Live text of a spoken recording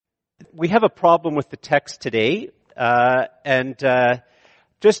we have a problem with the text today,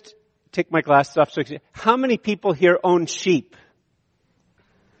 just take my glasses off. So, how many people here own sheep?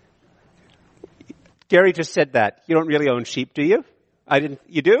 Gary just said that. You don't really own sheep, do you?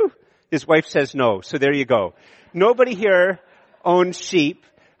 You do? His wife says no, so there you go. Nobody here owns sheep.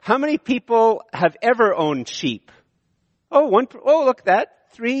 How many people have ever owned sheep? Oh, look at that.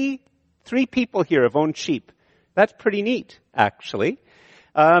 Three people here have owned sheep. That's pretty neat, actually.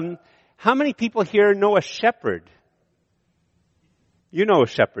 How many people here know a shepherd? You know a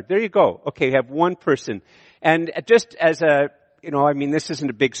shepherd. There you go. Okay, you have one person. And just as this isn't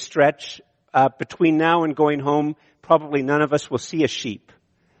a big stretch. Between now and going home, probably none of us will see a sheep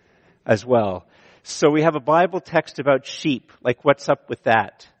as well. So we have a Bible text about sheep. Like, what's up with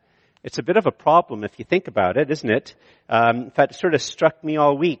that? It's a bit of a problem if you think about it, isn't it? In fact, it sort of struck me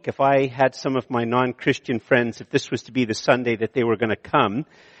all week. If I had some of my non-Christian friends, if this was to be the Sunday that they were going to come,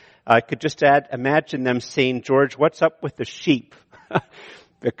 I could just imagine them saying, George, what's up with the sheep?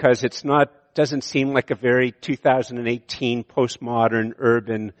 Because doesn't seem like a very 2018 postmodern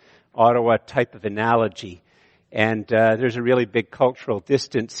urban Ottawa type of analogy. And there's a really big cultural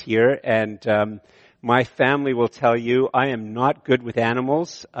distance here. And my family will tell you I am not good with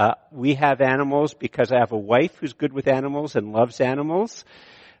animals. We have animals because I have a wife who's good with animals and loves animals.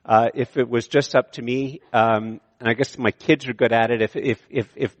 If it was just up to me, and I guess my kids are good at it,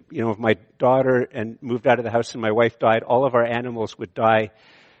 if my daughter moved out of the house and my wife died, all of our animals would die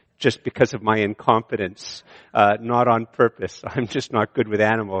just because of my incompetence, not on purpose. I'm just not good with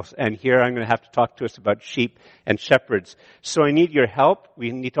animals. And here I'm going to have to talk to us about sheep and shepherds. So I need your help.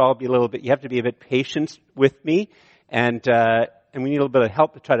 We need to all be you have to be a bit patient with me. And we need a little bit of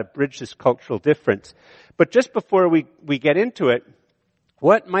help to try to bridge this cultural difference. But just before we get into it,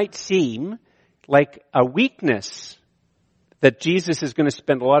 what might seem like a weakness that Jesus is going to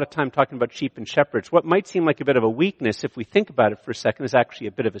spend a lot of time talking about sheep and shepherds, what might seem like a bit of a weakness, if we think about it for a second, is actually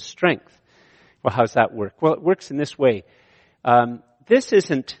a bit of a strength. Well, how's that work? Well, it works in this way. This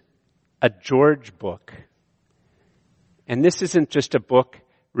isn't a George book. And this isn't just a book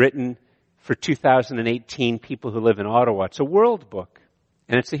written for 2018 people who live in Ottawa. It's a world book.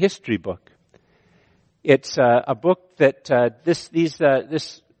 And it's a history book. It's a book that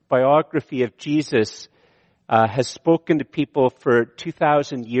this biography of Jesus has spoken to people for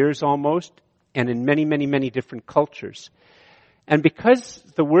 2,000 years almost, and in many, many, many different cultures. And because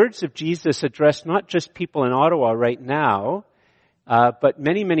the words of Jesus address not just people in Ottawa right now, but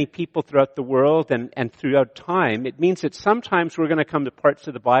many, many people throughout the world and throughout time, it means that sometimes we're going to come to parts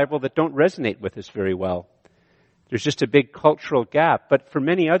of the Bible that don't resonate with us very well. There's just a big cultural gap. But for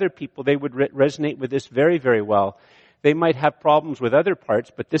many other people, they would resonate with this very, very well. They might have problems with other parts,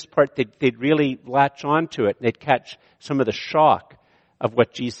 but this part, they'd really latch onto it. They'd catch some of the shock of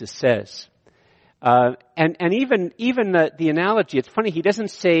what Jesus says. And even the analogy, it's funny, he doesn't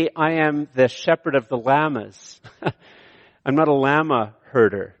say, I am the shepherd of the llamas. I'm not a llama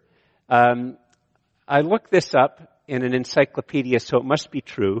herder. I looked this up in an encyclopedia, so it must be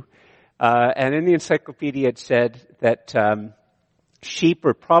true. And in the encyclopedia it said that sheep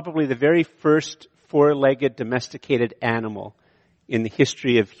are probably the very first four-legged domesticated animal in the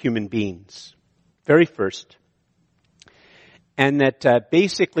history of human beings. Very first. And that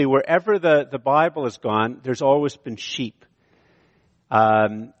basically wherever the Bible has gone, there's always been sheep.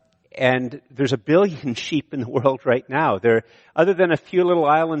 And there's 1 billion sheep in the world right now. Other than a few little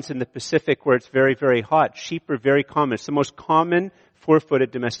islands in the Pacific where it's very, very hot, sheep are very common. It's the most common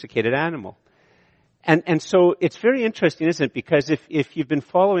four-footed domesticated animal. And so it's very interesting, isn't it? Because if you've been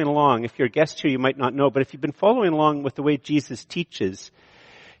following along, if you're a guest here, you might not know, but if you've been following along with the way Jesus teaches,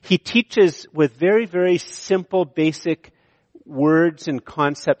 he teaches with very, very simple, basic words and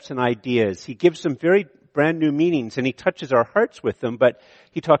concepts and ideas. He gives them very brand new meanings, and he touches our hearts with them, but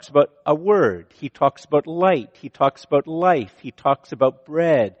he talks about a word. He talks about light. He talks about life. He talks about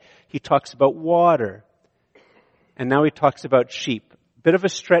bread. He talks about water. And now he talks about sheep. Bit of a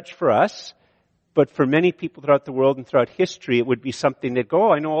stretch for us. But for many people throughout the world and throughout history, it would be something that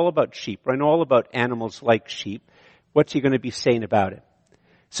I know all about sheep, or I know all about animals like sheep. What's he going to be saying about it?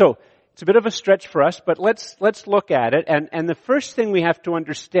 So, it's a bit of a stretch for us, but let's look at it. And the first thing we have to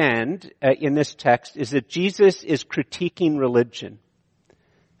understand in this text is that Jesus is critiquing religion.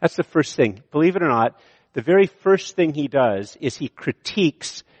 That's the first thing. Believe it or not, the very first thing he does is he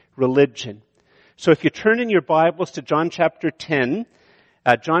critiques religion. So if you turn in your Bibles to John chapter 10,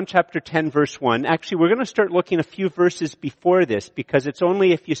 John chapter 10 verse 1. Actually, we're going to start looking a few verses before this, because it's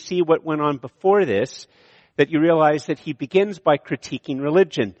only if you see what went on before this that you realize that he begins by critiquing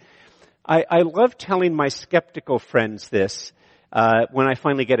religion. I love telling my skeptical friends this. when I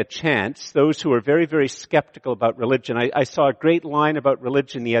finally get a chance, those who are very, very skeptical about religion. I saw a great line about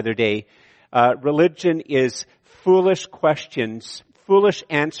religion the other day. Religion is foolish questions, foolish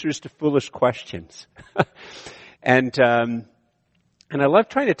answers to foolish questions. And I love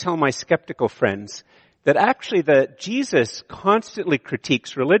trying to tell my skeptical friends that actually Jesus constantly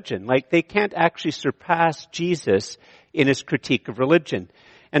critiques religion. Like, they can't actually surpass Jesus in his critique of religion.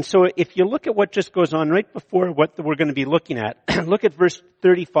 And so if you look at what just goes on right before what we're going to be looking at, look at verse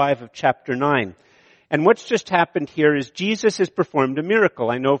 35 of chapter 9. And what's just happened here is Jesus has performed a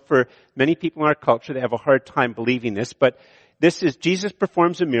miracle. I know for many people in our culture, they have a hard time believing this, but Jesus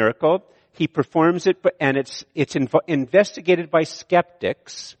performs a miracle. He performs it, and it's investigated by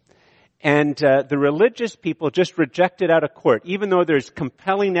skeptics. And the religious people just reject it out of court, even though there's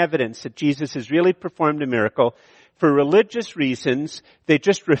compelling evidence that Jesus has really performed a miracle. For religious reasons, they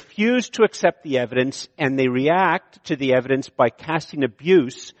just refuse to accept the evidence, and they react to the evidence by casting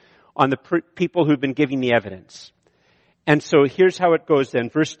abuse on the people who've been giving the evidence. And so here's how it goes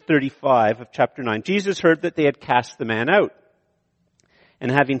then. Verse 35 of chapter 9. Jesus heard that they had cast the man out. And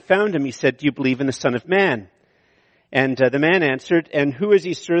having found him, he said, "Do you believe in the Son of Man?" And the man answered, "And who is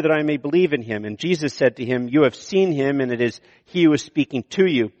he, sir, that I may believe in him?" And Jesus said to him, "You have seen him, and it is he who is speaking to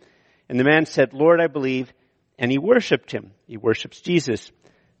you." And the man said, "Lord, I believe." And he worshipped him. He worships Jesus.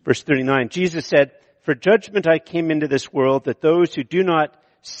 Verse 39, Jesus said, "For judgment I came into this world, that those who do not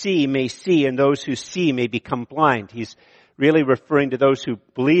see may see, and those who see may become blind." He's really referring to those who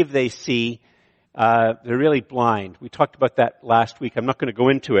believe they see. They're really blind. We talked about that last week. I'm not going to go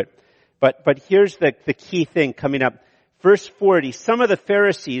into it. But here's the key thing coming up. Verse 40, some of the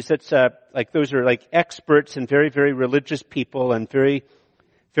Pharisees, those are like experts and very, very religious people, and very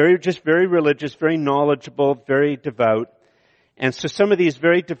religious, very knowledgeable, very devout. And so some of these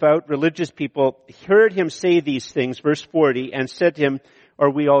very devout religious people heard him say these things, verse 40, and said to him, "Are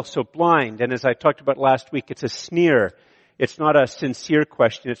we also blind?" And as I talked about last week, it's a sneer. It's not a sincere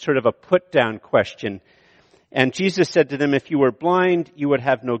question. It's sort of a put-down question. And Jesus said to them, "If you were blind, you would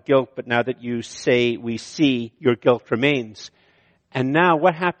have no guilt, but now that you say we see, your guilt remains." And now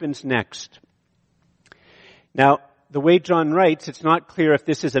what happens next? Now, the way John writes, it's not clear if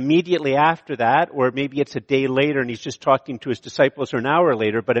this is immediately after that, or maybe it's a day later and he's just talking to his disciples, or an hour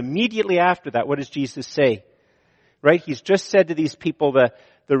later. But immediately after that, what does Jesus say? Right? He's just said to these people,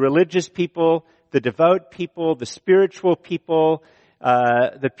 the religious people, the devout people, the spiritual people,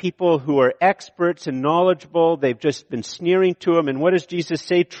 the people who are experts and knowledgeable, they've just been sneering to him. And what does Jesus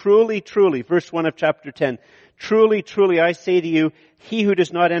say? "Truly, truly," verse 1 of chapter 10, "Truly, truly, I say to you, he who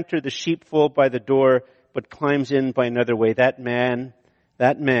does not enter the sheepfold by the door, but climbs in by another way, that man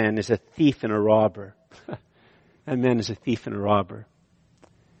is a thief and a robber." That man is a thief and a robber.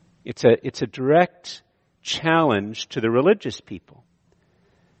 It's a direct challenge to the religious people.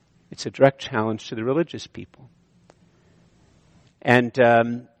 It's a direct challenge to the religious people. And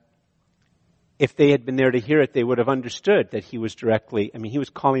if they had been there to hear it, they would have understood that he was he was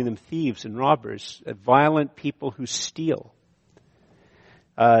calling them thieves and robbers, violent people who steal.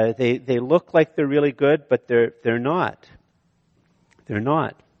 They look like they're really good, but they're not. They're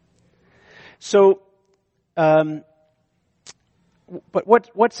not. So, but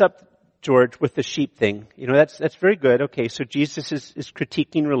what's up, George, with the sheep thing? You know, that's very good. Okay, so Jesus is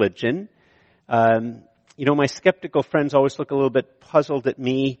critiquing religion. My skeptical friends always look a little bit puzzled at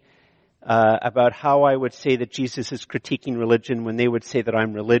me about how I would say that Jesus is critiquing religion when they would say that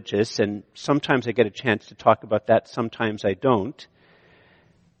I'm religious. And sometimes I get a chance to talk about that, sometimes I don't.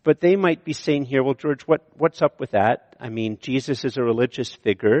 But they might be saying here, well, George, what's up with that? I mean, Jesus is a religious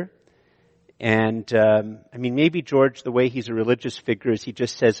figure. And, maybe George, the way he's a religious figure is he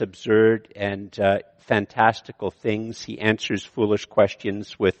just says absurd and fantastical things. He answers foolish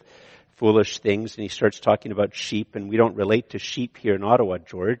questions with foolish things, and he starts talking about sheep, and we don't relate to sheep here in Ottawa,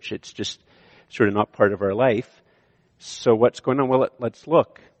 George. It's just sort of not part of our life. So what's going on? Well, let's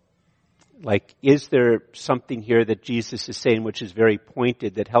look. Like, is there something here that Jesus is saying which is very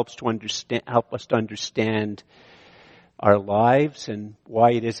pointed that help us to understand our lives and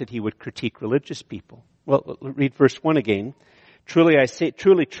why it is that he would critique religious people? Well, read verse 1 again. Truly,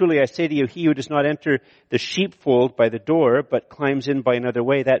 truly, I say to you, he who does not enter the sheepfold by the door, but climbs in by another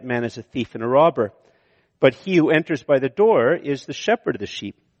way, that man is a thief and a robber. But he who enters by the door is the shepherd of the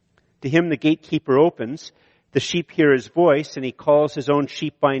sheep. To him the gatekeeper opens. The sheep hear his voice, and he calls his own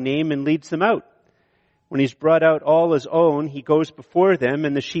sheep by name and leads them out. When he's brought out all his own, he goes before them,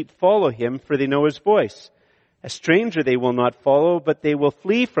 and the sheep follow him, for they know his voice. A stranger they will not follow, but they will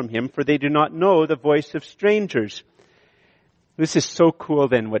flee from him, for they do not know the voice of strangers. This is so cool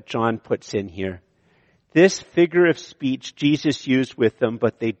then what John puts in here. This figure of speech Jesus used with them,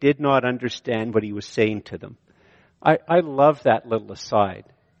 but they did not understand what he was saying to them. I love that little aside,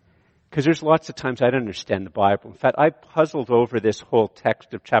 because there's lots of times I don't understand the Bible. In fact, I puzzled over this whole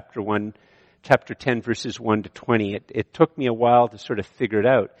text of chapter 10, verses 1 to 20. It took me a while to sort of figure it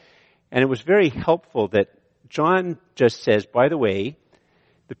out. And it was very helpful that John just says, by the way,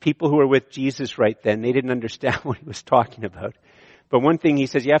 the people who were with Jesus right then, they didn't understand what he was talking about. But one thing he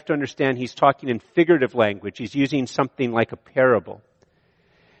says, you have to understand he's talking in figurative language. He's using something like a parable.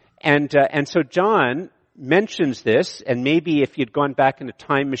 And so John mentions this, and maybe if you'd gone back in a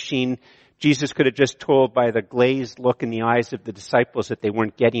time machine, Jesus could have just told by the glazed look in the eyes of the disciples that they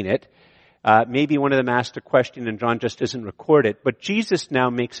weren't getting it. Maybe one of them asked a question and John just doesn't record it. But Jesus now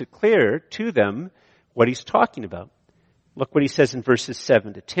makes it clear to them what he's talking about. Look what he says in verses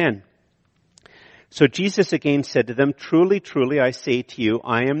 7 to 10. So Jesus again said to them, truly, truly, I say to you,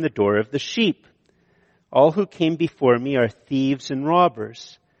 I am the door of the sheep. All who came before me are thieves and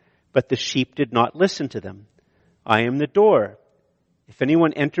robbers, but the sheep did not listen to them. I am the door. If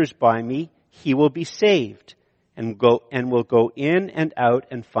anyone enters by me, he will be saved and will go in and out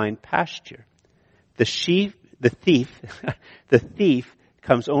and find pasture. The thief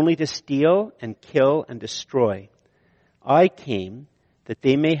comes only to steal and kill and destroy. I came that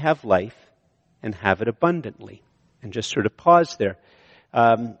they may have life and have it abundantly. And just sort of pause there.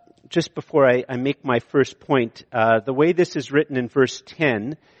 Just before I make my first point, the way this is written in verse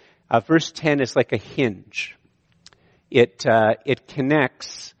 10 is like a hinge. It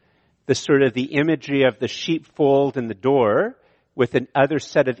connects the sort of the imagery of the sheepfold and the door with another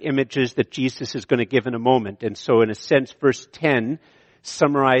set of images that Jesus is going to give in a moment. And so in a sense, verse 10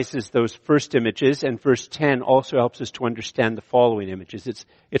 summarizes those first images, and verse 10 also helps us to understand the following images.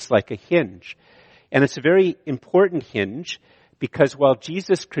 It's like a hinge. And it's a very important hinge because while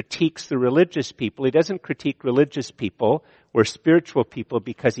Jesus critiques the religious people, he doesn't critique religious people or spiritual people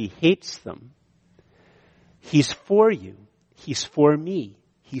because he hates them. He's for you. He's for me.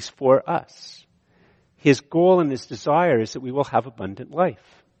 He's for us. His goal and his desire is that we will have abundant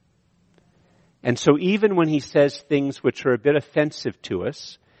life. And so even when he says things which are a bit offensive to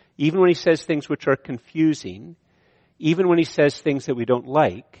us, even when he says things which are confusing, even when he says things that we don't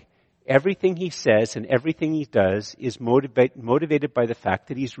like, everything he says and everything he does is motivated by the fact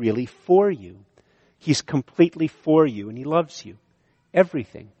that he's really for you. He's completely for you and he loves you.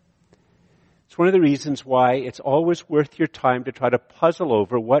 Everything. It's one of the reasons why it's always worth your time to try to puzzle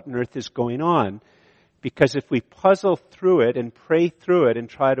over what on earth is going on. Because if we puzzle through it and pray through it and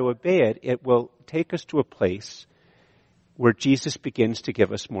try to obey it, it will take us to a place where Jesus begins to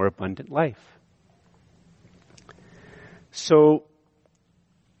give us more abundant life. So,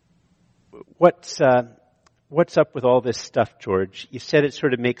 what's up with all this stuff, George? You said it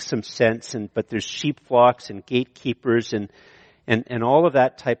sort of makes some sense, but there's sheep flocks and gatekeepers and all of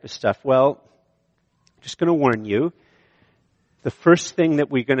that type of stuff. Well, just going to warn you, the first thing that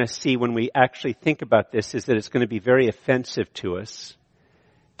we're going to see when we actually think about this is that it's going to be very offensive to us,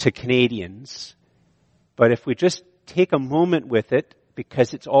 to Canadians. But if we just take a moment with it,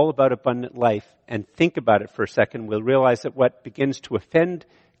 because it's all about abundant life, and think about it for a second, we'll realize that what begins to offend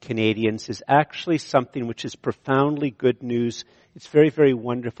Canadians is actually something which is profoundly good news. It's very, very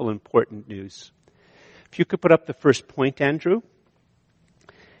wonderful, important news. If you could put up the first point, Andrew.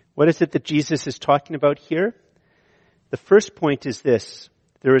 What is it that Jesus is talking about here? The first point is this.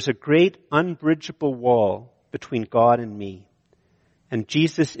 There is a great unbridgeable wall between God and me. And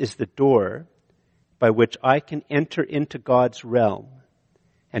Jesus is the door by which I can enter into God's realm.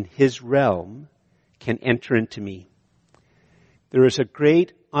 And his realm can enter into me. There is a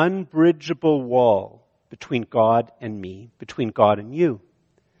great unbridgeable wall between God and me, between God and you.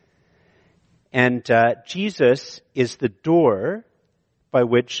 And Jesus is the door by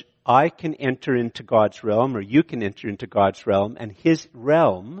which I can enter into God's realm, or you can enter into God's realm, and his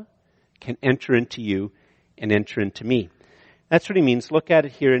realm can enter into you and enter into me. That's what he means. Look at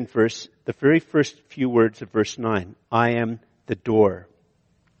it here in the very first few words of verse 9. I am the door.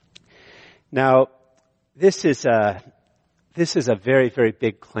 Now, this is a very, very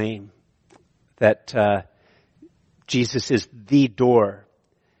big claim that Jesus is the door.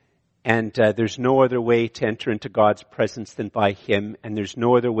 And there's no other way to enter into God's presence than by him. And there's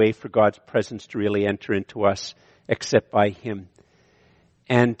no other way for God's presence to really enter into us except by him.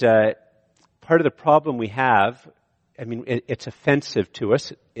 And part of the problem we have, it's offensive to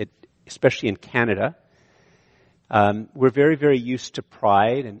us, especially in Canada. We're very, very used to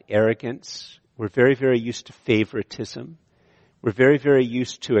pride and arrogance. We're very, very used to favoritism. We're very, very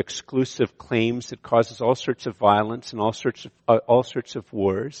used to exclusive claims that causes all sorts of violence and all sorts of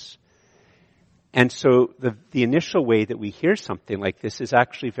wars. And so the initial way that we hear something like this is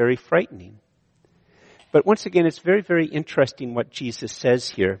actually very frightening. But once again, it's very, very interesting what Jesus says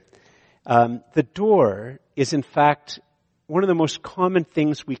here. The door is in fact one of the most common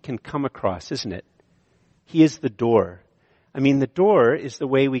things we can come across, isn't it? He is the door. I mean, the door is the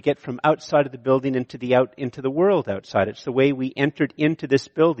way we get from outside of the building into the world outside. It's the way we entered into this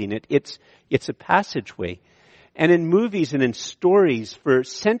building. It's a passageway. And in movies and in stories for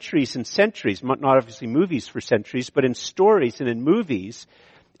centuries and centuries, not obviously movies for centuries, but in stories and in movies,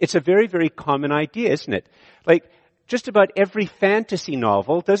 it's a very, very common idea, isn't it? Like, just about every fantasy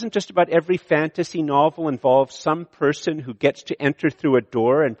novel, doesn't just about every fantasy novel involve some person who gets to enter through a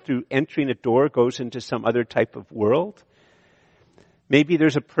door and through entering a door goes into some other type of world? Maybe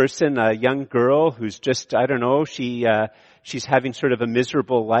there's a person, a young girl who's just, I don't know, she's having sort of a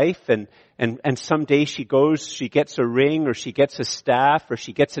miserable life and someday she gets a ring or she gets a staff or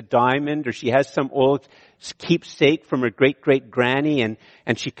she gets a diamond or she has some old keepsake from her great granny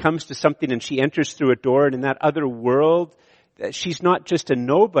and she comes to something and she enters through a door and in that other world, she's not just a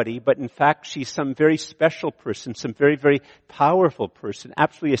nobody, but in fact she's some very special person, some very, very powerful person,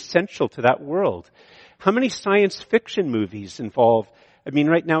 absolutely essential to that world. How many science fiction movies involve, I mean,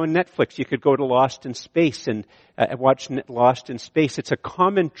 right now in Netflix, you could go to Lost in Space and watch Lost in Space. It's a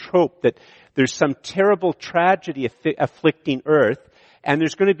common trope that there's some terrible tragedy afflicting Earth, and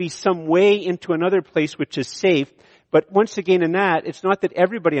there's going to be some way into another place which is safe. But once again in that, it's not that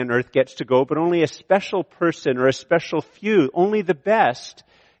everybody on Earth gets to go, but only a special person or a special few, only the best,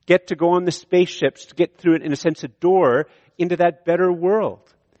 get to go on the spaceships to get through it, in a sense, a door into that better world.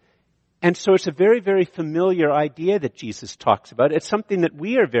 And so it's a very, very familiar idea that Jesus talks about. It's something that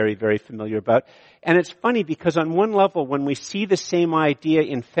we are very, very familiar about. And it's funny because on one level, when we see the same idea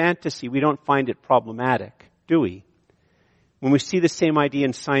in fantasy, we don't find it problematic, do we? When we see the same idea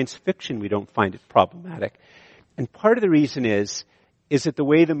in science fiction, we don't find it problematic. And part of the reason is that the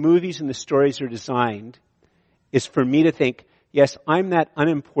way the movies and the stories are designed is for me to think, yes, I'm that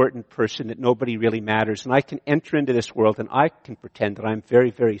unimportant person that nobody really matters, and I can enter into this world and I can pretend that I'm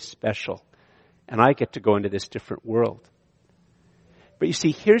very, very special, and I get to go into this different world. But you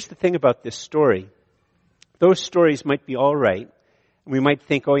see, here's the thing about this story. Those stories might be all right. We might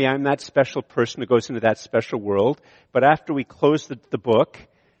think, oh yeah, I'm that special person who goes into that special world, but after we close the book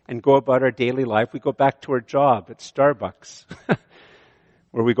and go about our daily life, we go back to our job at Starbucks.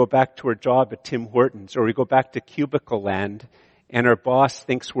 Or we go back to our job at Tim Hortons, or we go back to cubicle land, and our boss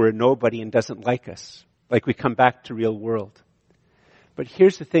thinks we're a nobody and doesn't like us. Like we come back to real world. But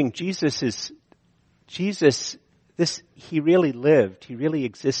here's the thing, he really lived, he really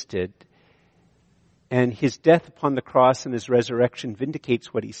existed, and his death upon the cross and his resurrection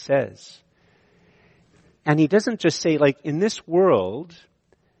vindicates what he says. And he doesn't just say, like, in this world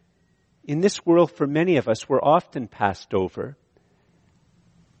for many of us, we're often passed over.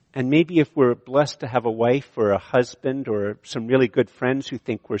 And maybe if we're blessed to have a wife or a husband or some really good friends who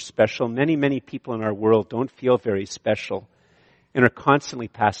think we're special, many, many people in our world don't feel very special and are constantly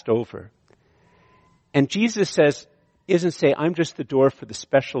passed over. And Jesus isn't say, I'm just the door for the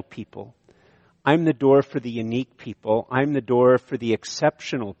special people. I'm the door for the unique people. I'm the door for the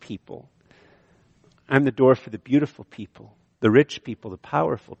exceptional people. I'm the door for the beautiful people, the rich people, the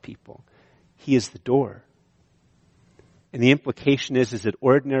powerful people. He is the door. And the implication is that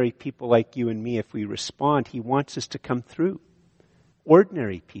ordinary people like you and me, if we respond, he wants us to come through.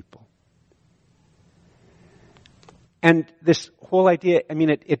 Ordinary people. And this whole idea, I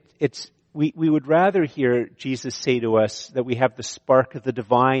mean, we would rather hear Jesus say to us that we have the spark of the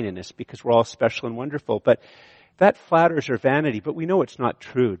divine in us because we're all special and wonderful. But that flatters our vanity. But we know it's not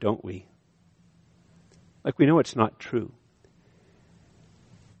true, don't we? Like, we know it's not true.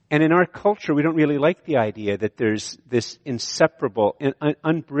 And in our culture, we don't really like the idea that there's this inseparable,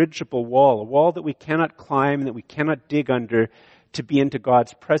 unbridgeable wall, a wall that we cannot climb, that we cannot dig under to be into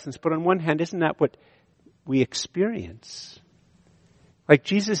God's presence. But on one hand, isn't that what we experience? Like,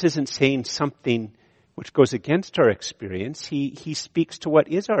 Jesus isn't saying something which goes against our experience. He speaks to what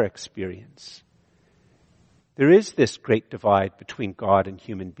is our experience. There is this great divide between God and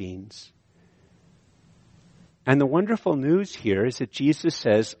human beings. And the wonderful news here is that Jesus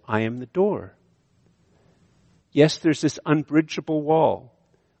says, I am the door. Yes, there's this unbridgeable wall,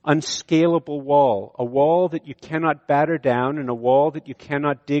 unscalable wall, a wall that you cannot batter down and a wall that you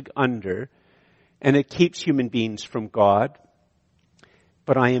cannot dig under, and it keeps human beings from God.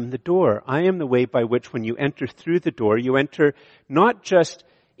 But I am the door. I am the way by which when you enter through the door, you enter not just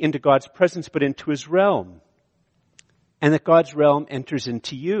into God's presence, but into his realm. And that God's realm enters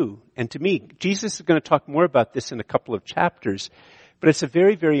into you and to me. Jesus is going to talk more about this in a couple of chapters. But it's a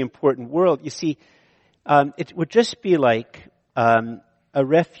very, very important world. You see, it would just be like a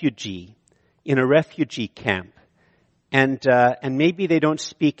refugee in a refugee camp. And maybe they don't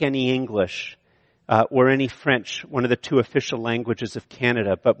speak any English or any French, one of the two official languages of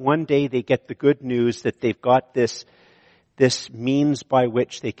Canada. But one day they get the good news that they've got this means by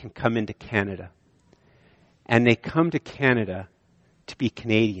which they can come into Canada. And they come to Canada to be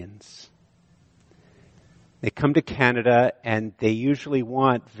Canadians. They come to Canada and they usually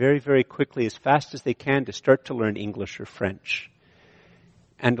want very, very quickly, as fast as they can, to start to learn English or French.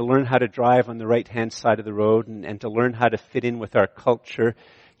 And to learn how to drive on the right-hand side of the road and to learn how to fit in with our culture.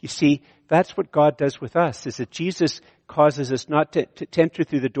 You see, that's what God does with us, is that Jesus causes us not to enter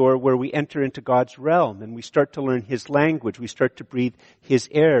through the door where we enter into God's realm and we start to learn His language, we start to breathe His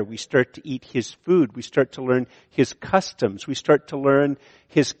air, we start to eat His food, we start to learn His customs, we start to learn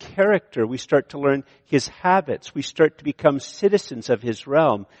His character, we start to learn His habits, we start to become citizens of His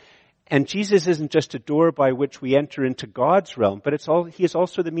realm. And Jesus isn't just a door by which we enter into God's realm, but He is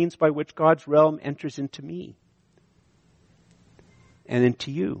also the means by which God's realm enters into me and into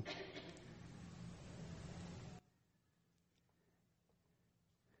you.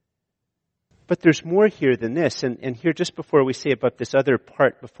 But there's more here than this. And here, just before we say about this other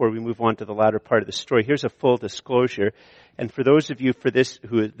part, before we move on to the latter part of the story, here's a full disclosure. And for those of you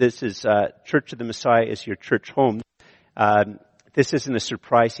who this is Church of the Messiah is your church home, this isn't a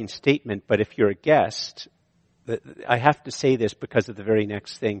surprising statement, but if you're a guest, I have to say this because of the very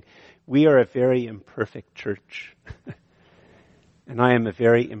next thing. We are a very imperfect church. And I am a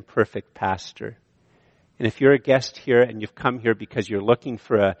very imperfect pastor. And if you're a guest here and you've come here because you're looking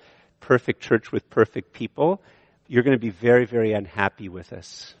for a perfect church with perfect people, you're going to be very, very unhappy with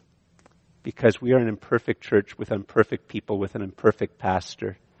us. Because we are an imperfect church with imperfect people, with an imperfect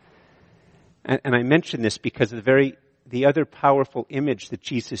pastor. And I mention this because of the other powerful image that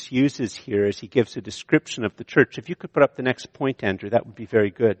Jesus uses here as He gives a description of the church. If you could put up the next point, Andrew, that would be very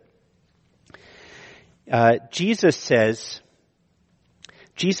good. Jesus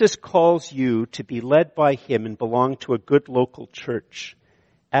calls you to be led by Him and belong to a good local church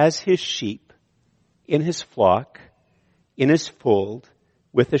as His sheep, in His flock, in His fold,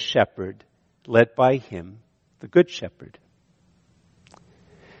 with a shepherd, led by Him, the Good Shepherd.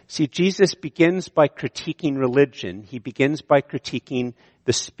 See, Jesus begins by critiquing religion. He begins by critiquing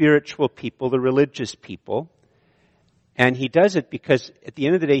the spiritual people, the religious people. And He does it because at the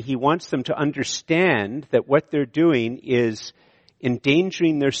end of the day, He wants them to understand that what they're doing is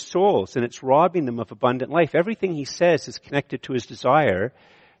endangering their souls and it's robbing them of abundant life. Everything He says is connected to His desire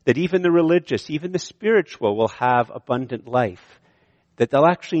that even the religious, even the spiritual will have abundant life. That they'll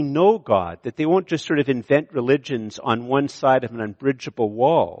actually know God, that they won't just sort of invent religions on one side of an unbridgeable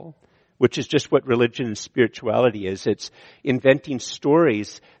wall, which is just what religion and spirituality is. It's inventing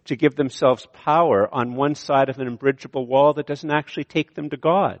stories to give themselves power on one side of an unbridgeable wall that doesn't actually take them to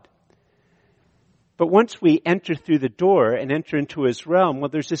God. But once we enter through the door and enter into His realm, well,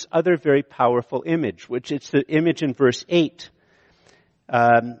 there's this other very powerful image, which it's the image in verse 8.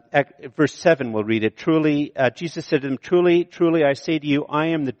 Verse 7, we'll read it. Truly, Jesus said to them, truly, truly, I say to you, I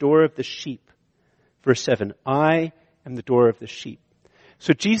am the door of the sheep. Verse 7, I am the door of the sheep.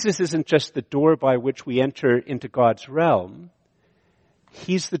 So Jesus isn't just the door by which we enter into God's realm.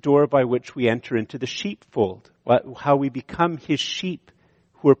 He's the door by which we enter into the sheepfold. How we become His sheep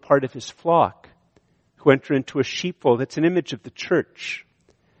who are part of His flock, who enter into a sheepfold. It's an image of the church.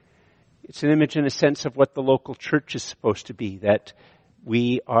 It's an image in a sense of what the local church is supposed to be, that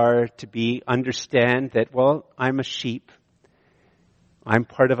we are to understand that, well, I'm a sheep. I'm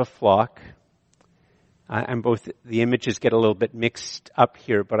part of a flock. I'm both, the images get a little bit mixed up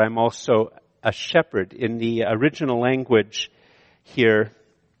here, but I'm also a shepherd. In the original language here,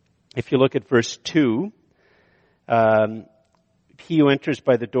 if you look at verse 2, he who enters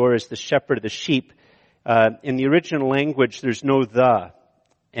by the door is the shepherd of the sheep. In the original language, there's no the.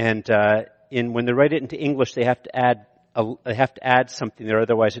 And when they write it into English, they have to add something there,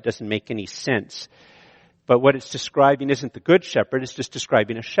 otherwise it doesn't make any sense. But what it's describing isn't the good shepherd, it's just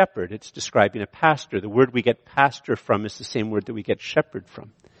describing a shepherd. It's describing a pastor. The word we get pastor from is the same word that we get shepherd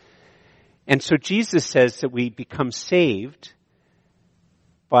from. And so Jesus says that we become saved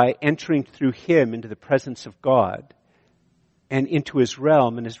by entering through Him into the presence of God and into His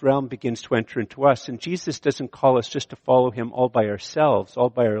realm, and His realm begins to enter into us. And Jesus doesn't call us just to follow Him all by ourselves, all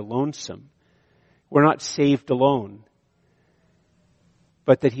by our lonesome. We're not saved alone.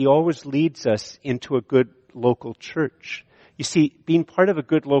 But that He always leads us into a good local church. You see, being part of a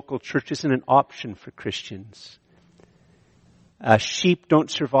good local church isn't an option for Christians. Sheep don't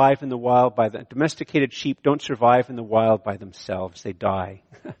survive in the wild domesticated sheep don't survive in the wild by themselves. They die.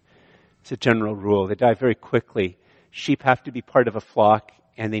 It's a general rule. They die very quickly. Sheep have to be part of a flock,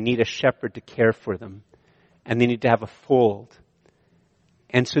 and they need a shepherd to care for them. And they need to have a fold.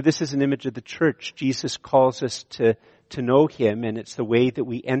 And so this is an image of the church. Jesus calls us to know him, and it's the way that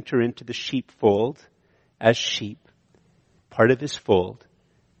we enter into the sheepfold as sheep, part of his fold.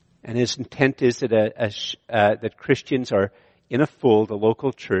 And his intent is that Christians are in a fold, a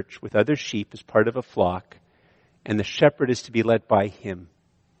local church, with other sheep as part of a flock, and the shepherd is to be led by him.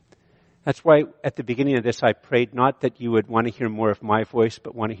 That's why at the beginning of this I prayed not that you would want to hear more of my voice,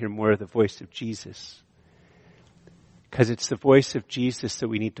 but want to hear more of the voice of Jesus. Because it's the voice of Jesus that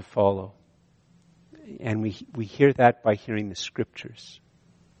we need to follow. And we hear that by hearing the scriptures.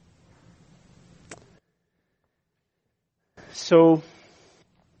 So,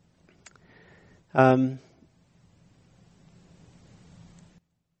 some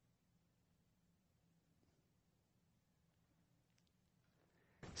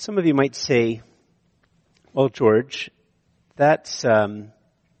of you might say, well, George, it's all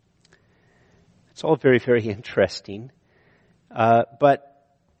very, very interesting. But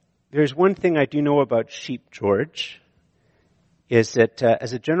there's one thing I do know about sheep, George, is that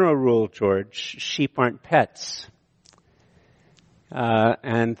as a general rule, George, sheep aren't pets.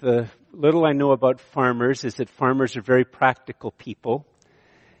 And the little I know about farmers is that farmers are very practical people.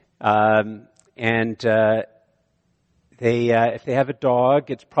 If they have a dog,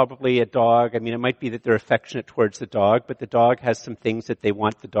 it's probably a dog. I mean, it might be that they're affectionate towards the dog, but the dog has some things that they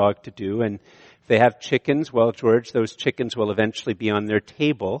want the dog to do. And if they have chickens, well, George, those chickens will eventually be on their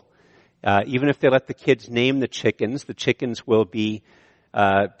table. Even if they let the kids name the chickens will be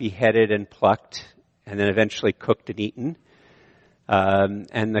beheaded and plucked and then eventually cooked and eaten.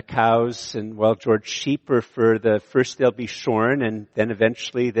 And the cows and, well, George, sheep are first they'll be shorn and then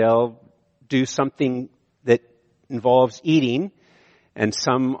eventually they'll do something that involves eating, and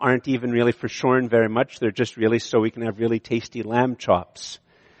some aren't even really for shorn very much. They're just really so we can have really tasty lamb chops.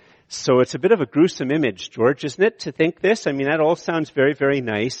 So it's a bit of a gruesome image, George, isn't it, to think this? I mean, that all sounds very, very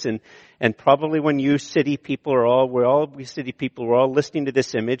nice, and probably when you city people we're all listening to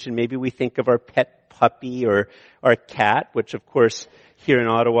this image, and maybe we think of our pet puppy or our cat, which of course here in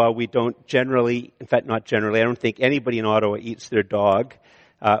Ottawa we don't generally, in fact not generally, I don't think anybody in Ottawa eats their dog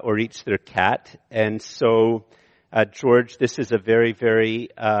or eats their cat, and so George, this is a very, very,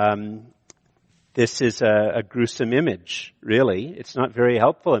 this is a gruesome image, really. It's not a very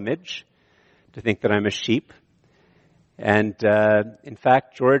helpful image to think that I'm a sheep. And in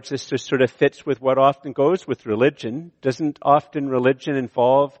fact, George, this just sort of fits with what often goes with religion. Doesn't often religion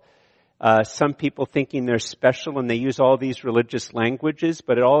involve some people thinking they're special and they use all these religious languages,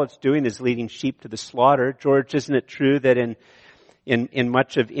 but all it's doing is leading sheep to the slaughter? George, isn't it true that in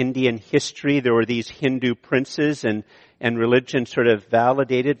much of Indian history, there were these Hindu princes and religion sort of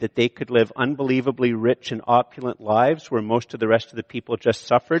validated that they could live unbelievably rich and opulent lives where most of the rest of the people just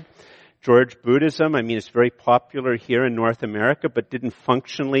suffered. George, Buddhism, I mean, it's very popular here in North America, but didn't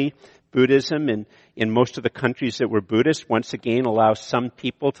functionally Buddhism in most of the countries that were Buddhist, once again, allow some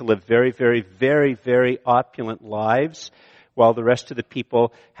people to live very, very, very, very opulent lives while the rest of the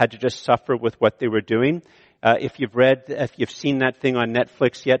people had to just suffer with what they were doing. If you've seen that thing on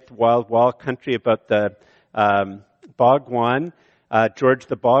Netflix yet, The Wild Wild Country, about the Bhagwan, George,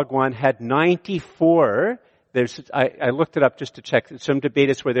 the Bhagwan had 94. I looked it up just to check. Some debate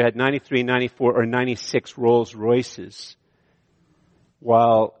is whether they had 93, 94, or 96 Rolls Royces,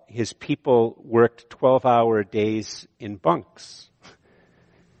 while his people worked 12-hour days in bunks.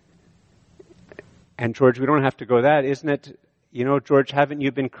 And George, we don't have to go that, isn't it? You know, George, haven't you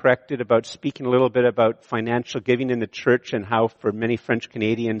been corrected about speaking a little bit about financial giving in the church and how for many French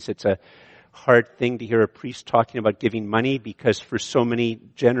Canadians it's a hard thing to hear a priest talking about giving money because for so many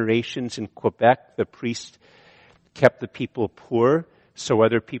generations in Quebec, the priest kept the people poor so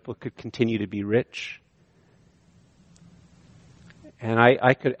other people could continue to be rich. And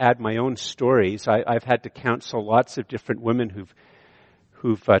I could add my own stories. I've had to counsel lots of different women who've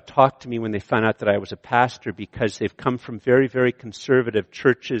talked to me when they found out that I was a pastor because they've come from very, very conservative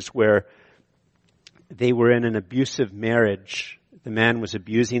churches where they were in an abusive marriage. The man was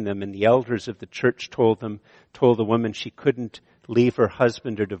abusing them, and the elders of the church told the woman she couldn't leave her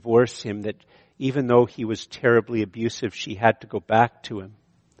husband or divorce him, that even though he was terribly abusive, she had to go back to him.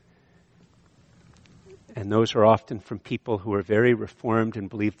 And those are often from people who are very reformed and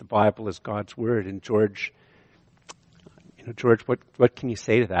believe the Bible is God's word. And George, what can you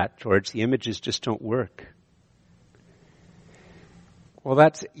say to that, George? The images just don't work. Well,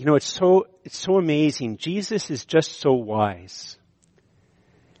 it's so amazing. Jesus is just so wise.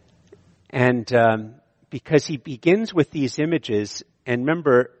 And because he begins with these images, and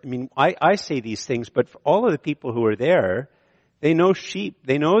remember, I say these things, but for all of the people who are there, they know sheep.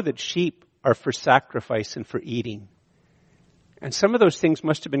 They know that sheep are for sacrifice and for eating. And some of those things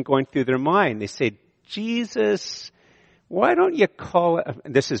must have been going through their mind. They say, Jesus, why don't you call it,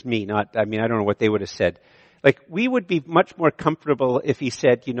 this is me, I don't know what they would have said. Like, we would be much more comfortable if he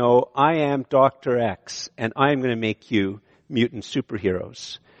said, I am Dr. X, and I am going to make you mutant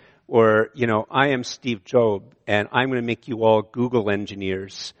superheroes. Or, I am Steve Jobs, and I'm going to make you all Google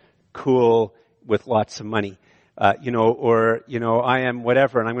engineers, cool, with lots of money. I am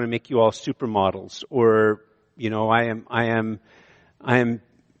whatever, and I'm going to make you all supermodels. Or, I am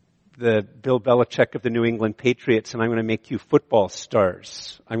the Bill Belichick of the New England Patriots, and I'm going to make you football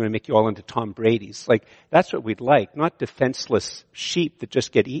stars. I'm going to make you all into Tom Brady's. Like, that's what we'd like, not defenseless sheep that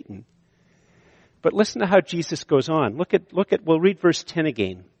just get eaten. But listen to how Jesus goes on. We'll read verse 10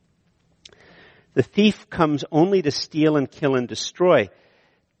 again. The thief comes only to steal and kill and destroy.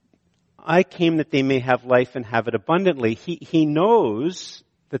 I came that they may have life and have it abundantly. He knows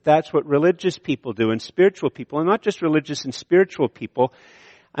that that's what religious people do and spiritual people, and not just religious and spiritual people.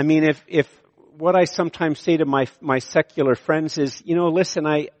 If what I sometimes say to my secular friends is, listen,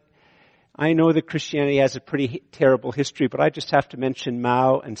 I know that Christianity has a pretty terrible history, but I just have to mention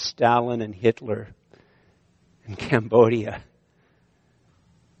Mao and Stalin and Hitler and Cambodia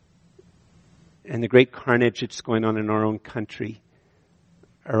and the great carnage that's going on in our own country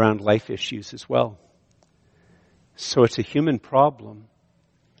around life issues as well. So it's a human problem.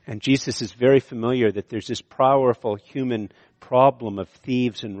 And Jesus is very familiar that there's this powerful human problem of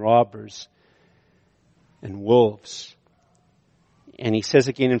thieves and robbers and wolves. And he says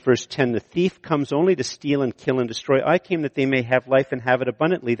again in verse 10, the thief comes only to steal and kill and destroy. I came that they may have life and have it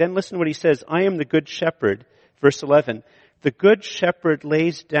abundantly. Then listen to what he says. I am the good shepherd. Verse 11, the good shepherd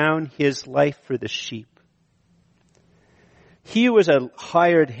lays down his life for the sheep. He who is a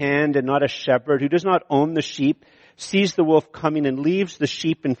hired hand and not a shepherd, who does not own the sheep, sees the wolf coming and leaves the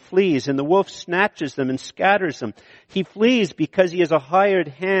sheep and flees, and the wolf snatches them and scatters them. He flees because he is a hired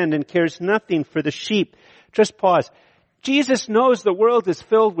hand and cares nothing for the sheep. Just pause. Jesus knows the world is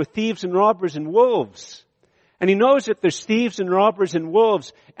filled with thieves and robbers and wolves. And he knows that there's thieves and robbers and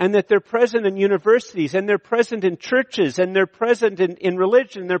wolves, and that they're present in universities, and they're present in churches, and they're present in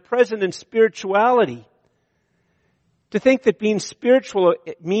religion, they're present in spirituality. To think that being spiritual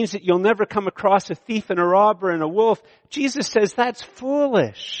means that you'll never come across a thief and a robber and a wolf, Jesus says that's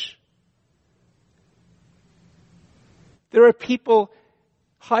foolish. There are people,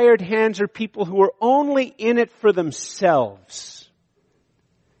 hired hands are people who are only in it for themselves.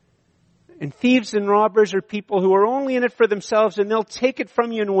 And thieves and robbers are people who are only in it for themselves, and they'll take it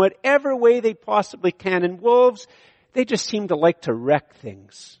from you in whatever way they possibly can. And wolves, they just seem to like to wreck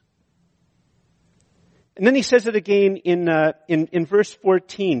things. And then he says it again in verse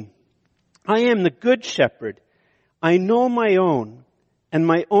 14. I am the good shepherd. I know my own, and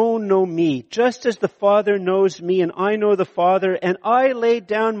my own know me, just as the Father knows me, and I know the Father, and I lay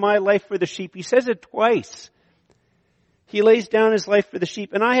down my life for the sheep. He says it twice. He lays down his life for the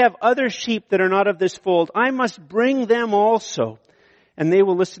sheep. And I have other sheep that are not of this fold. I must bring them also, and they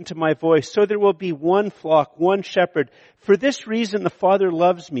will listen to my voice. So there will be one flock, one shepherd. For this reason the Father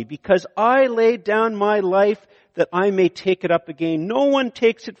loves me, because I lay down my life that I may take it up again. No one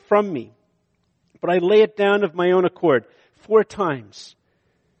takes it from me, but I lay it down of my own accord. 4 times.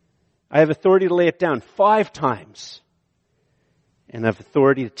 I have authority to lay it down 5 times. And I have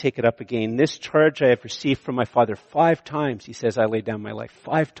authority to take it up again. This charge I have received from my Father 5 times. He says, I lay down my life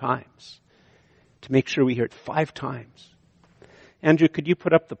 5 times. To make sure we hear it 5 times. Andrew, could you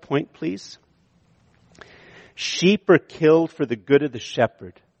put up the point, please? Sheep are killed for the good of the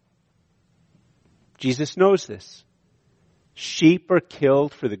shepherd. Jesus knows this. Sheep are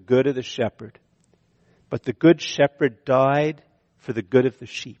killed for the good of the shepherd. But the good shepherd died for the good of the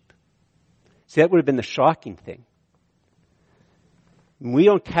sheep. See, that would have been the shocking thing. We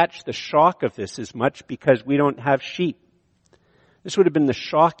don't catch the shock of this as much because we don't have sheep. This would have been the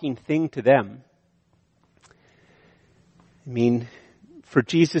shocking thing to them. For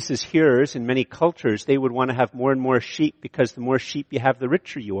Jesus' hearers in many cultures, they would want to have more and more sheep because the more sheep you have, the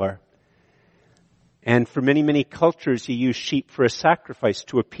richer you are. And for many, many cultures, you use sheep for a sacrifice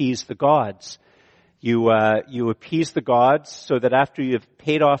to appease the gods. You appease the gods so that after you've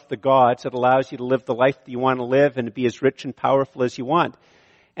paid off the gods, it allows you to live the life that you want to live and to be as rich and powerful as you want.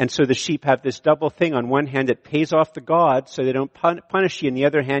 And so the sheep have this double thing. On one hand, it pays off the gods so they don't punish you. On the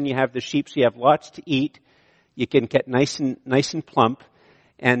other hand, you have the sheep so you have lots to eat. You can get nice and plump.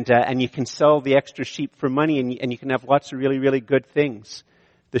 and you can sell the extra sheep for money, and you can have lots of really, really good things.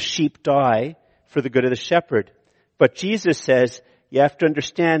 The sheep die for the good of the shepherd. But Jesus says, you have to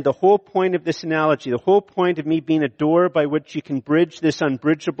understand the whole point of this analogy, the whole point of me being a door by which you can bridge this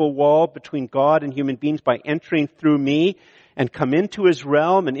unbridgeable wall between God and human beings by entering through me and come into his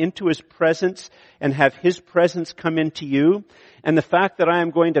realm and into his presence and have his presence come into you. And the fact that I am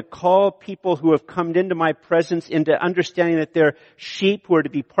going to call people who have come into my presence into understanding that they're sheep who are to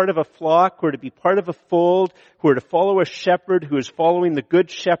be part of a flock, who are to be part of a fold, who are to follow a shepherd who is following the good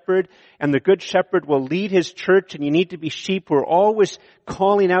shepherd, and the good shepherd will lead his church, and you need to be sheep who are always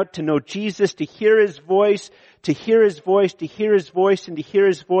calling out to know Jesus, to hear his voice, to hear his voice, to hear his voice, and to hear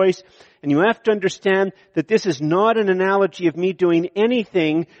his voice. And you have to understand that this is not an analogy of me doing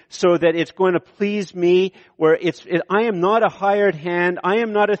anything so that it's going to please me, where I am not a hired hand, I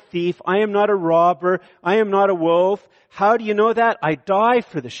am not a thief, I am not a robber, I am not a wolf. How do you know that? I die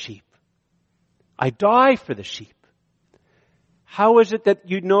for the sheep. I die for the sheep. How is it that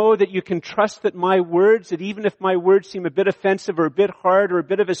you know that you can trust that my words, that even if my words seem a bit offensive or a bit hard or a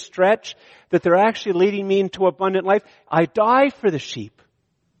bit of a stretch, that they're actually leading me into abundant life? I die for the sheep.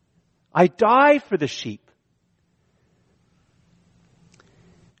 I die for the sheep.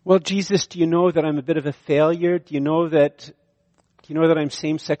 Well, Jesus, do you know that I'm a bit of a failure? Do you know that I'm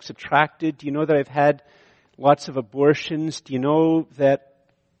same-sex attracted? Do you know that I've had lots of abortions? Do you know that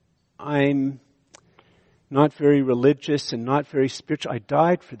I'm not very religious and not very spiritual? I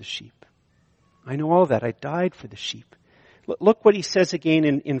died for the sheep. I know all that. I died for the sheep. Look what he says again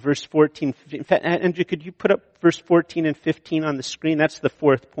in verse 14. In fact, Andrew, could you put up verse 14 and 15 on the screen? That's the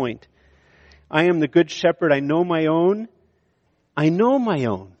fourth point. I am the good shepherd. I know my own. I know my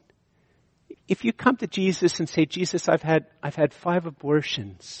own. If you come to Jesus and say, Jesus, I've had 5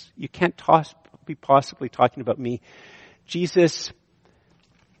 abortions. You can't be possibly talking about me. Jesus,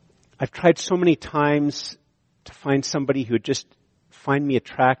 I've tried so many times to find somebody who would just find me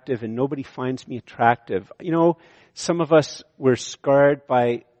attractive, and nobody finds me attractive. You know, some of us were scarred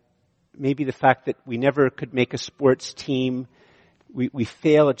by maybe the fact that we never could make a sports team. We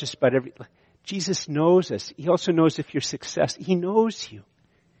fail at just about every... Jesus knows us. He also knows if you're success. He knows you.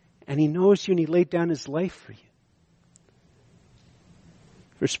 And he knows you, and he laid down his life for you.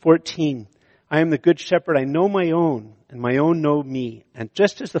 Verse 14, I am the good shepherd. I know my own, and my own know me. And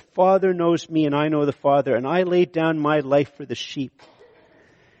just as the Father knows me, and I know the Father, and I laid down my life for the sheep.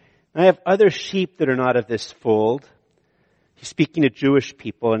 I have other sheep that are not of this fold. He's speaking to Jewish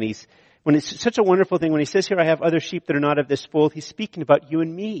people, and when it's such a wonderful thing, when he says here, I have other sheep that are not of this fold, he's speaking about you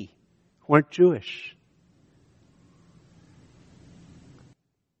and me, who aren't Jewish.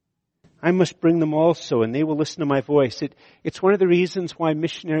 I must bring them also, and they will listen to my voice. It's one of the reasons why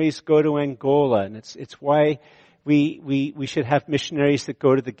missionaries go to Angola, and it's why we should have missionaries that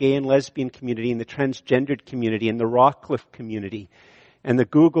go to the gay and lesbian community, and the transgendered community, and the Rockcliffe community, and the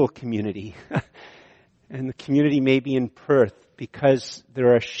Google community, and the community maybe in Perth, because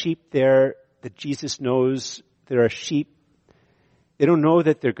there are sheep there that Jesus knows. There are sheep. They don't know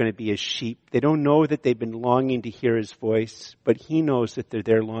that they're going to be his sheep. They don't know that they've been longing to hear his voice, but he knows that they're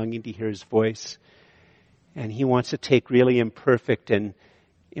there longing to hear his voice. And he wants to take really imperfect and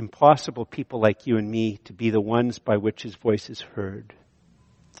impossible people like you and me to be the ones by which his voice is heard.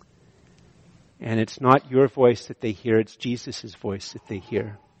 And it's not your voice that they hear, it's Jesus' voice that they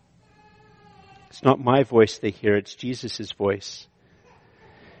hear. It's not my voice they hear, it's Jesus' voice.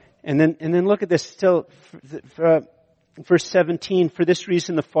 And then look at this still. Verse 17, for this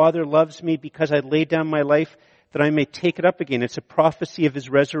reason the Father loves me, because I lay down my life that I may take it up again. It's a prophecy of his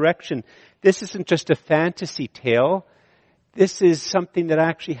resurrection. This isn't just a fantasy tale. This is something that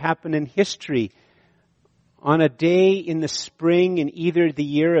actually happened in history. On a day in the spring, in either the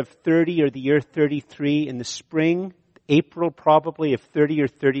year of 30 or the year 33, in the spring, April probably of 30 or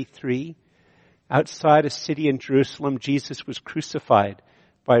 33, outside a city in Jerusalem, Jesus was crucified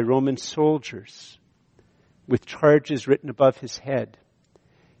by Roman soldiers with charges written above his head.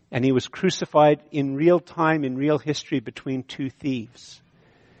 And he was crucified in real time, in real history, between 2 thieves.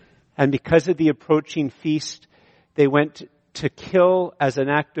 And because of the approaching feast, they went to kill, as an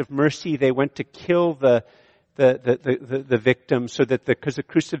act of mercy, they went to kill the victim, so that because the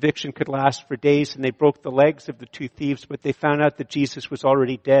crucifixion could last for days, and they broke the legs of the 2 thieves, but they found out that Jesus was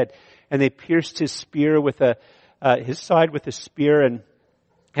already dead. And they pierced his spear his side with a spear,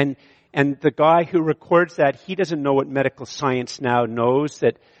 and the guy who records that, he doesn't know what medical science now knows,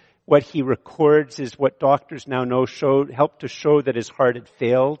 that what he records is what doctors now know helped to show that his heart had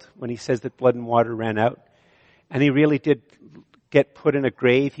failed when he says that blood and water ran out. And he really did get put in a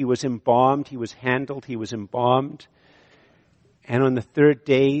grave. He was embalmed. He was handled. He was embalmed. And on the third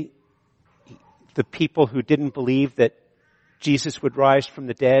day, the people who didn't believe that Jesus would rise from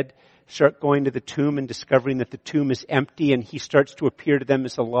the dead start going to the tomb and discovering that the tomb is empty, and he starts to appear to them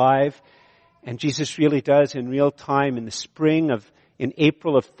as alive. And Jesus really does, in real time, in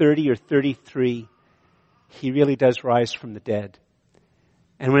April of 30 or 33, he really does rise from the dead.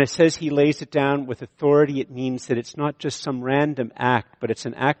 And when it says he lays it down with authority, it means that it's not just some random act, but it's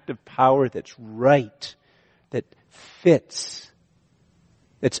an act of power that's right, that fits,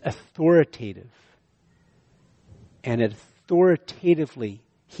 that's authoritative. And authoritatively,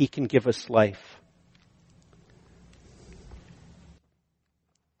 he can give us life.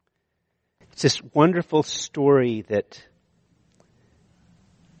 It's this wonderful story that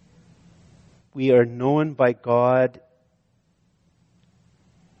we are known by God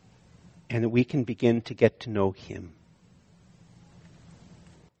and that we can begin to get to know him.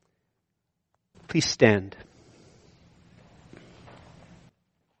 Please stand.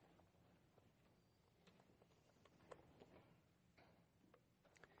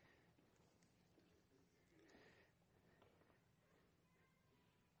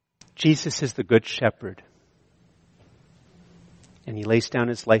 Jesus is the good shepherd, and he lays down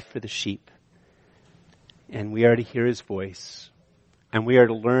his life for the sheep, and we are to hear his voice, and we are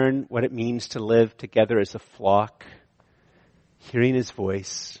to learn what it means to live together as a flock, hearing his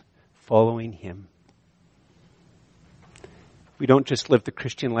voice, following him. We don't just live the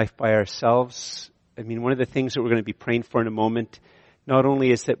Christian life by ourselves. One of the things that we're going to be praying for in a moment, not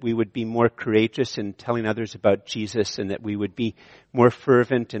only is that we would be more courageous in telling others about Jesus and that we would be more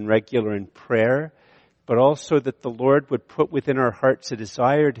fervent and regular in prayer, but also that the Lord would put within our hearts a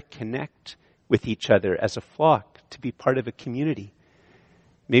desire to connect with each other as a flock, to be part of a community,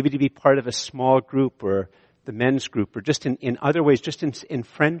 maybe to be part of a small group or the men's group, or just in other ways, just in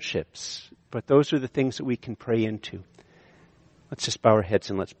friendships. But those are the things that we can pray into. Let's just bow our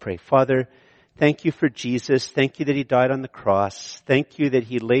heads and let's pray. Father, thank you for Jesus. Thank you that he died on the cross. Thank you that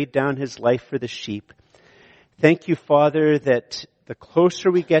he laid down his life for the sheep. Thank you, Father, that the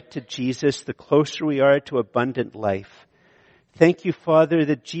closer we get to Jesus, the closer we are to abundant life. Thank you, Father,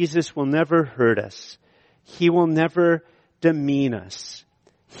 that Jesus will never hurt us. He will never demean us.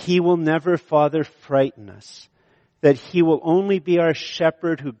 He will never, Father, frighten us. That he will only be our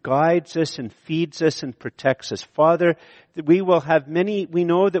shepherd who guides us and feeds us and protects us. Father, that we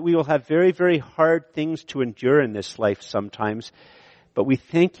know that we will have very, very hard things to endure in this life sometimes. But we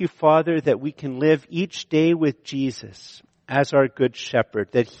thank you, Father, that we can live each day with Jesus as our good shepherd.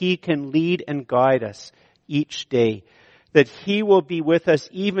 That he can lead and guide us each day. That he will be with us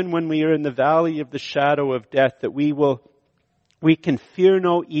even when we are in the valley of the shadow of death. That we can fear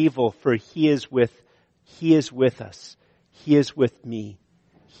no evil, for he is with us. He is with me.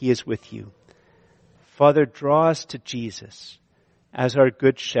 He is with you. Father, draw us to Jesus as our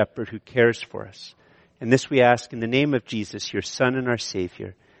good shepherd who cares for us. And this we ask in the name of Jesus, your Son and our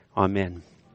Savior. Amen.